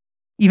not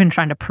even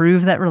trying to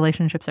prove that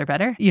relationships are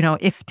better.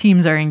 If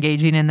teams are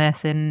engaging in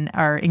this and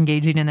are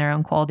engaging in their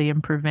own quality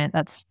improvement,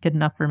 that's good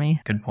enough for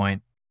me. Good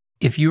point.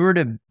 If you were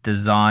to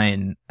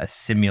design a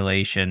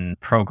simulation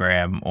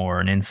program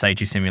or an in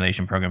situ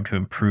simulation program to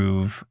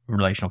improve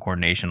relational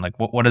coordination, like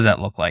what does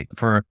that look like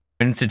for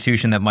an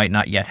institution that might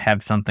not yet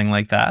have something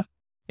like that?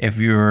 If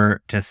you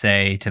were to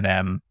say to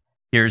them,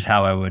 here's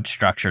how I would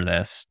structure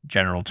this,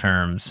 general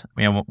terms,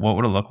 what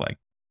would it look like?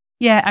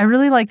 Yeah, I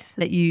really liked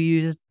that you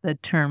used the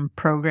term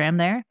program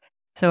there.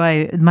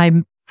 So my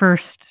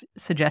first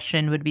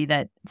suggestion would be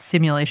that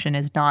simulation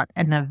is not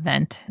an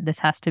event. This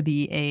has to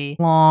be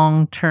a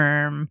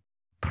long-term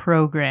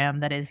program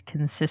that is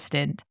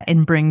consistent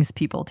and brings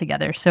people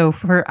together. So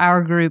for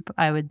our group,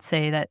 I would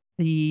say that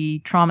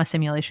the trauma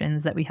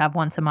simulations that we have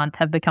once a month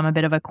have become a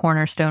bit of a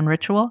cornerstone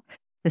ritual.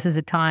 This is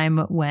a time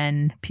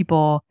when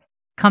people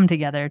come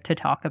together to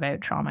talk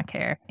about trauma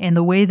care. And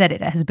the way that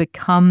it has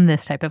become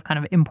this type of kind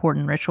of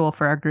important ritual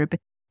for our group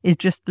is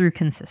just through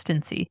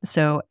consistency.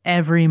 So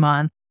every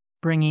month,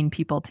 bringing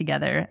people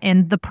together.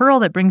 And the pearl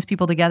that brings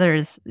people together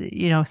is,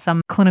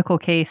 some clinical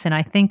case. And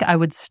I think I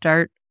would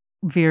start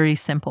very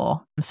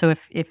simple. So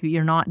if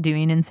you're not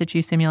doing in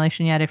situ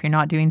simulation yet, if you're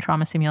not doing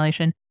trauma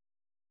simulation,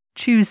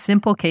 choose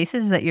simple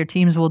cases that your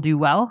teams will do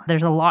well.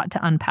 There's a lot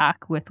to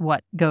unpack with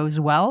what goes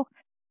well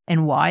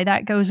and why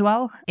that goes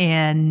well,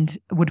 and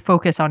would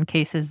focus on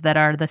cases that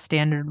are the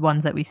standard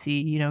ones that we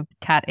see,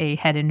 Cat A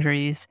head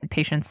injuries,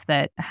 patients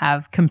that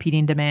have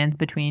competing demands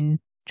between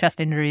chest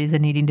injuries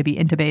and needing to be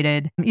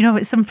intubated.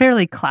 Some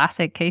fairly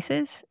classic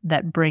cases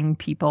that bring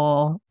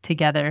people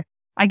together.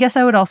 I guess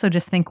I would also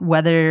just think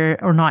whether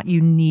or not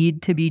you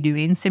need to be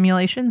doing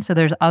simulations. So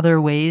there's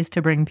other ways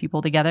to bring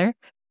people together.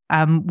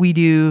 We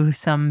do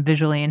some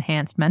visually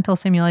enhanced mental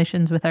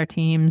simulations with our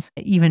teams.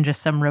 Even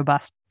just some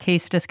robust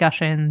case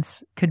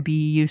discussions could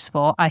be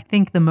useful. I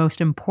think the most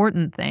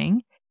important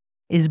thing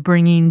is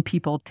bringing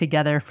people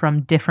together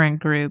from different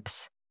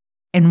groups,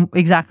 and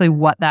exactly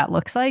what that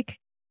looks like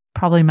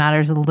probably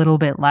matters a little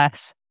bit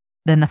less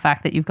than the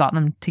fact that you've got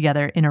them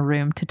together in a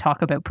room to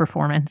talk about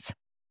performance.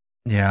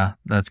 Yeah,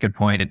 that's a good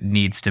point. It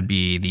needs to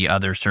be the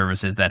other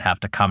services that have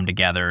to come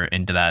together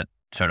into that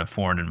sort of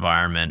foreign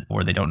environment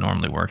where they don't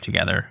normally work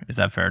together. Is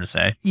that fair to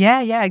say?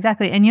 Yeah,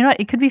 exactly. And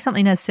it could be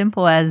something as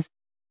simple as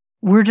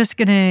we're just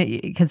going to,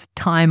 because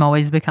time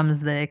always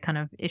becomes the kind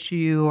of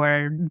issue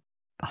or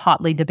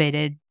hotly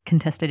debated,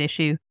 contested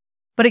issue.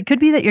 But it could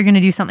be that you're going to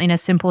do something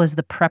as simple as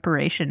the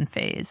preparation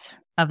phase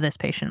of this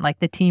patient. Like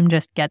the team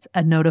just gets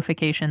a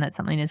notification that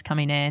something is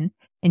coming in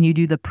and you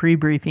do the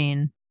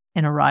pre-briefing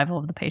and arrival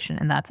of the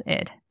patient, and that's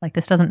it. Like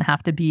this doesn't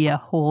have to be a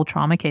whole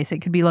trauma case. It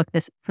could be, look,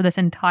 for this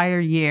entire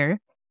year,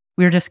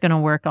 we're just going to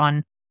work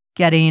on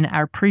getting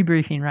our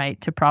pre-briefing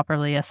right to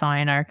properly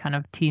assign our kind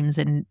of teams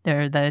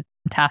or the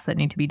tasks that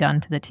need to be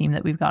done to the team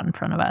that we've got in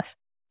front of us.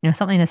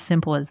 Something as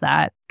simple as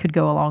that could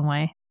go a long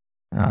way.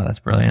 Oh, that's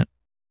brilliant.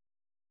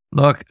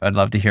 Look, I'd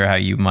love to hear how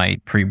you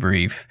might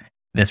pre-brief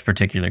this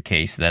particular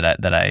case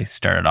that I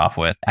started off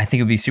with. I think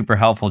it'd be super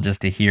helpful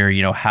just to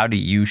hear, how do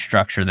you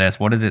structure this?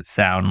 What does it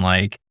sound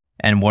like?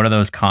 And what are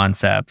those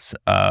concepts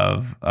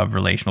of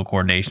relational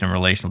coordination and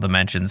relational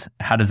dimensions?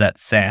 How does that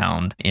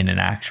sound in an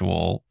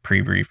actual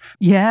pre-brief?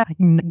 Yeah, I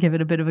can give it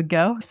a bit of a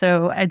go.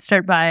 So I'd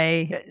start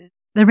by,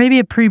 there may be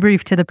a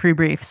pre-brief to the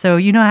pre-brief. So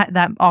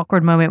that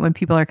awkward moment when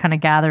people are kind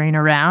of gathering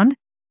around.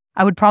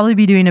 I would probably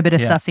be doing a bit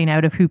of sussing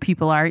out of who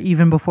people are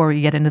even before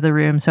we get into the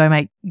room. So I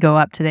might go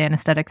up to the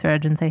anesthetics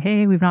reg and say,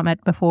 hey, we've not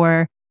met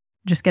before.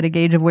 Just get a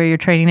gauge of where your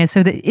training is.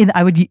 So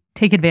I would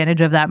take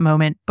advantage of that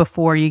moment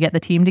before you get the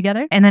team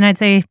together. And then I'd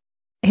say,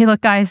 hey,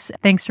 look, guys,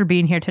 thanks for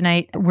being here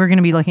tonight. We're going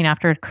to be looking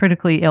after a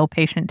critically ill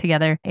patient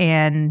together.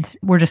 And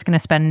we're just going to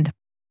spend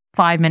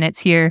 5 minutes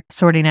here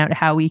sorting out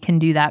how we can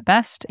do that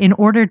best. In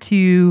order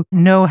to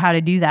know how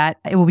to do that,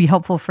 it will be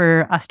helpful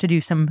for us to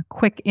do some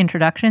quick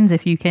introductions.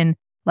 If you can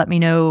let me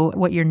know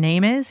what your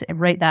name is,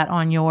 write that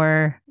on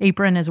your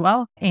apron as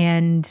well.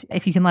 And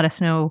if you can let us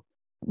know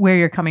where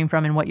you're coming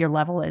from and what your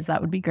level is, that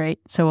would be great.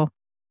 So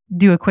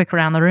do a quick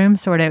around the room,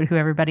 sort out who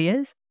everybody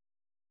is.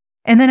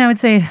 And then I would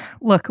say,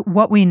 look,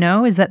 what we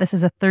know is that this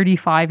is a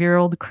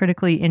 35-year-old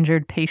critically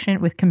injured patient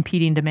with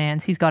competing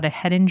demands. He's got a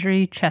head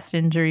injury, chest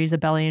injuries, a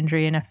belly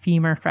injury, and a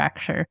femur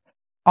fracture.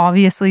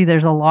 Obviously,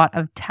 there's a lot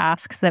of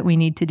tasks that we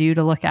need to do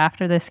to look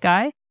after this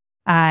guy.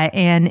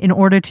 And in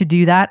order to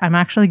do that, I'm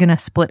actually going to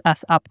split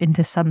us up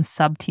into some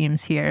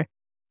sub-teams here.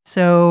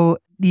 So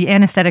the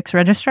anesthetics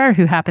registrar,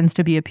 who happens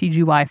to be a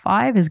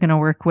PGY5, is going to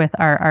work with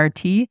our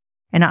RT.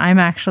 And I'm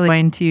actually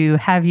going to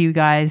have you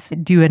guys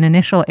do an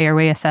initial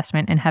airway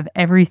assessment and have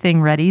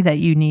everything ready that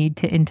you need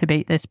to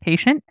intubate this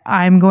patient.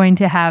 I'm going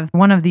to have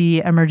one of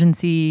the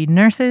emergency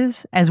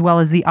nurses, as well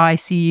as the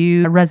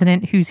ICU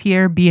resident who's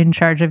here, be in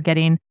charge of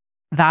getting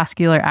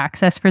vascular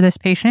access for this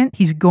patient.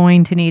 He's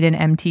going to need an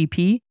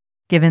MTP,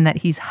 given that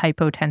he's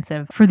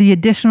hypotensive. For the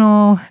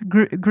additional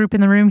group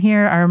in the room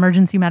here, our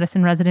emergency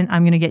medicine resident,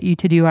 I'm going to get you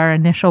to do our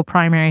initial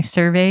primary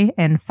survey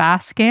and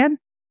fast scan.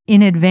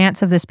 In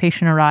advance of this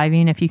patient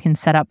arriving, if you can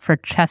set up for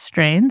chest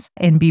strains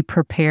and be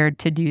prepared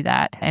to do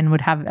that, and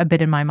would have a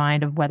bit in my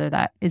mind of whether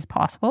that is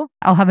possible.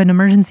 I'll have an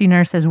emergency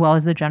nurse as well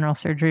as the general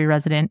surgery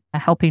resident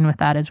helping with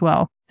that as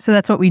well. So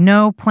that's what we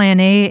know. Plan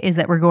A is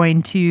that we're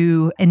going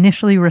to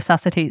initially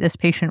resuscitate this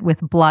patient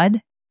with blood,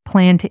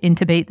 plan to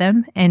intubate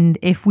them, and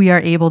if we are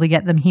able to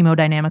get them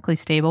hemodynamically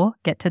stable,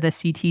 get to the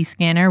CT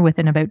scanner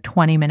within about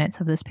 20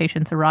 minutes of this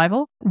patient's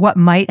arrival. What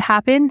might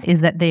happen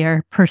is that they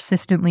are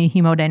persistently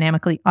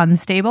hemodynamically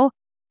unstable.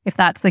 If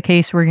that's the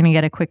case, we're going to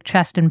get a quick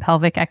chest and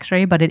pelvic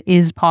x-ray, but it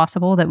is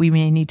possible that we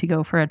may need to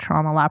go for a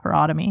trauma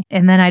laparotomy.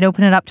 And then I'd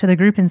open it up to the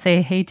group and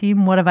say, hey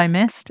team, what have I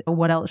missed?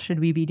 What else should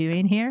we be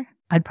doing here?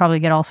 I'd probably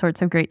get all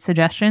sorts of great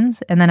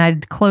suggestions. And then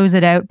I'd close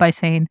it out by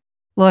saying,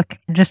 look,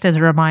 just as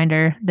a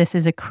reminder, this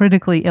is a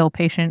critically ill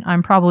patient.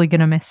 I'm probably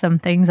going to miss some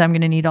things. I'm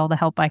going to need all the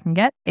help I can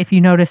get. If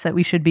you notice that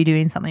we should be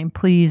doing something,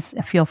 please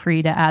feel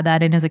free to add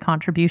that in as a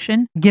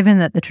contribution. Given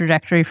that the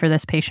trajectory for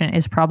this patient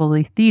is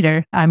probably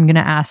theater, I'm going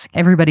to ask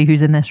everybody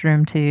who's in this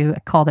room to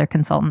call their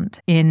consultant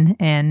in,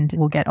 and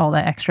we'll get all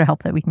the extra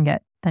help that we can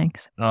get.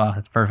 Thanks. Oh,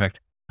 that's perfect.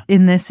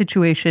 In this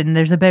situation,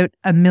 there's about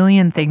a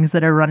million things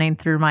that are running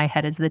through my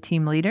head as the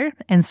team leader,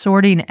 and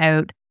sorting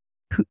out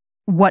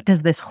what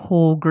does this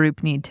whole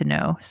group need to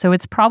know? So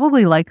it's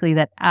probably likely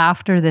that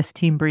after this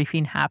team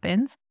briefing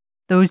happens,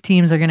 those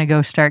teams are going to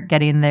go start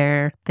getting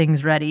their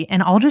things ready.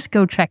 And I'll just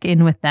go check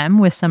in with them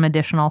with some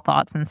additional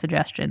thoughts and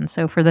suggestions.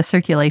 So for the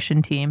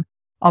circulation team,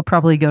 I'll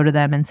probably go to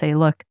them and say,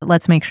 look,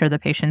 let's make sure the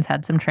patient's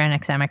had some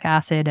tranexamic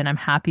acid, and I'm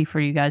happy for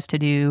you guys to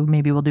do.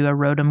 Maybe we'll do a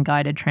ROTAM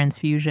guided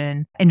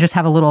transfusion and just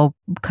have a little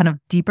kind of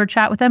deeper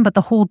chat with them. But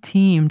the whole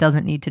team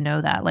doesn't need to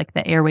know that. Like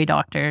the airway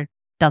doctor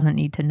doesn't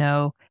need to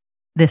know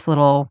this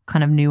little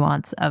kind of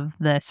nuance of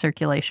the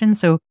circulation.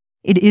 So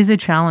it is a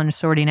challenge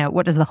sorting out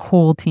what does the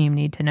whole team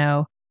need to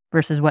know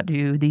versus what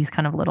do these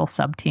kind of little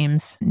sub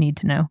teams need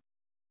to know.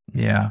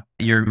 Yeah,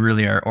 you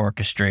really are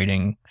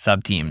orchestrating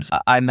sub-teams.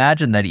 I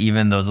imagine that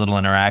even those little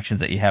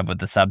interactions that you have with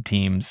the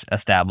sub-teams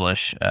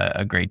establish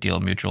a great deal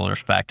of mutual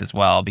respect as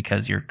well,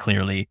 because you're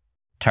clearly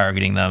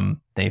targeting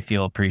them. They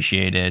feel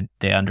appreciated.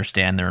 They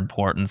understand their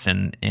importance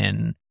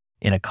in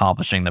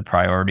accomplishing the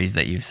priorities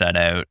that you've set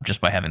out just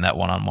by having that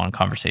one-on-one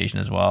conversation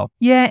as well.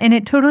 Yeah, and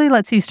it totally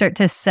lets you start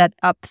to set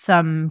up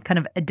some kind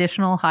of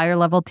additional higher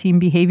level team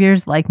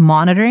behaviors like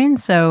monitoring.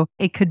 So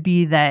it could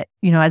be that,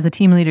 as a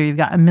team leader, you've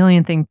got a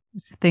million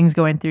things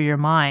going through your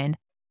mind.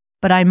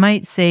 But I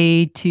might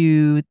say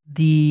to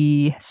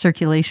the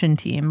circulation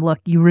team, look,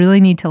 you really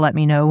need to let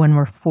me know when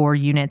we're 4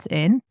 units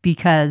in,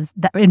 because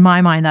in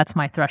my mind, that's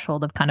my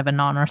threshold of kind of a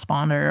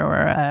non-responder or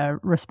a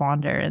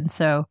responder. And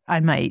so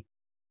I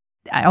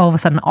all of a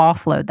sudden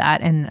offload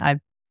that, and I've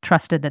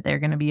trusted that they're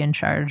going to be in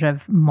charge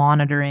of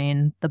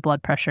monitoring the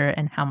blood pressure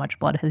and how much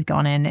blood has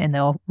gone in, and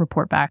they'll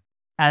report back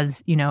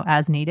as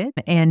needed.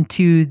 And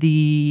to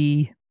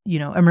the,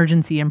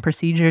 emergency and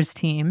procedures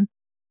team,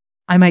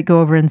 I might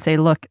go over and say,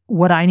 look,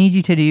 what I need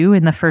you to do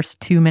in the first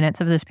 2 minutes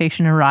of this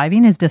patient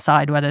arriving is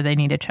decide whether they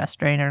need a chest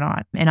drain or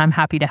not. And I'm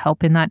happy to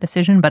help in that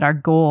decision, but our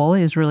goal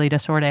is really to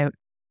sort out,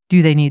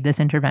 do they need this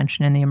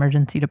intervention in the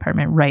emergency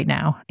department right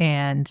now?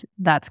 And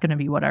that's going to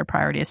be what our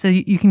priority is. So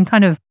you can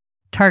kind of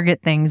target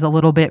things a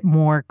little bit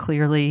more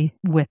clearly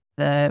with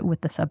the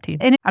sub team.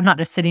 And I'm not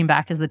just sitting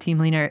back as the team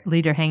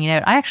leader hanging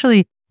out. I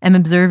actually am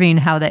observing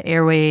how the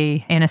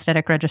airway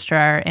anesthetic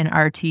registrar and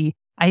RT,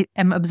 I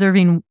am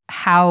observing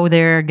how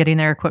they're getting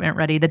their equipment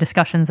ready, the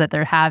discussions that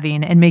they're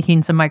having, and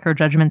making some micro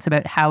judgments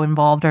about how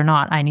involved or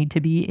not I need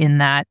to be in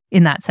that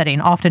setting.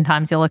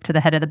 Oftentimes you'll look to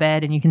the head of the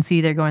bed and you can see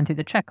they're going through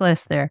the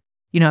checklist. They're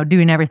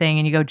doing everything,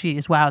 and you go,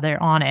 geez, wow,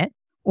 they're on it.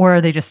 Or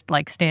are they just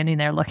like standing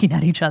there looking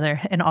at each other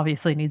and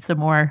obviously need some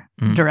more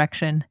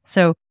direction?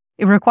 So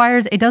it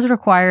does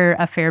require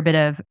a fair bit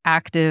of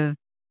active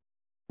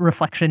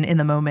reflection in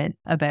the moment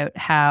about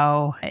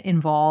how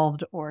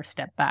involved or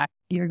step back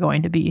you're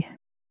going to be.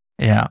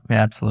 Yeah,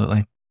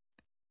 absolutely.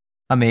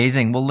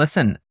 Amazing. Well,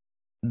 listen,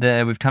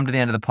 we've come to the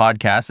end of the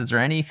podcast. Is there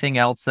anything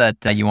else that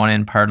you want to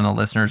impart on the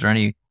listeners, or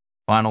any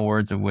final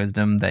words of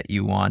wisdom that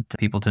you want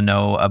people to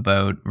know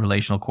about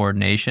relational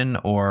coordination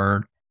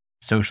or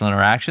social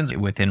interactions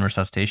within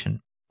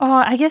resuscitation?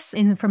 Oh, I guess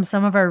from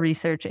some of our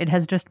research, it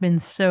has just been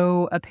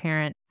so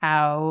apparent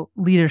how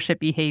leadership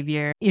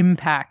behavior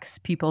impacts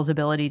people's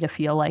ability to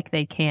feel like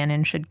they can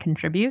and should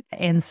contribute.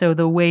 And so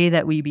the way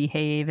that we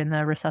behave in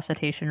the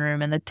resuscitation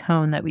room and the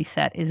tone that we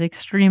set is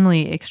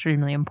extremely,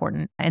 extremely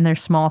important. And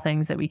there's small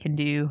things that we can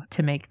do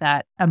to make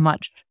that a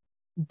much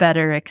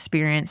better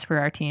experience for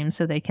our team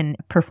so they can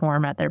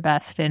perform at their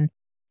best. And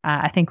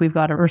I think we've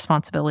got a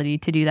responsibility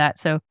to do that.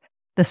 So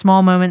the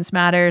small moments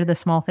matter, the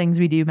small things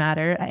we do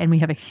matter, and we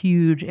have a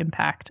huge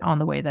impact on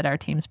the way that our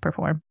teams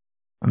perform.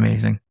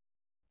 Amazing.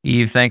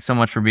 Eve, thanks so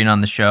much for being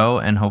on the show,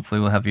 and hopefully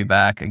we'll have you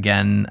back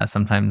again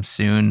sometime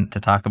soon to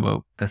talk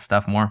about this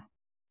stuff more.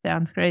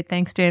 Sounds great.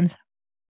 Thanks, James.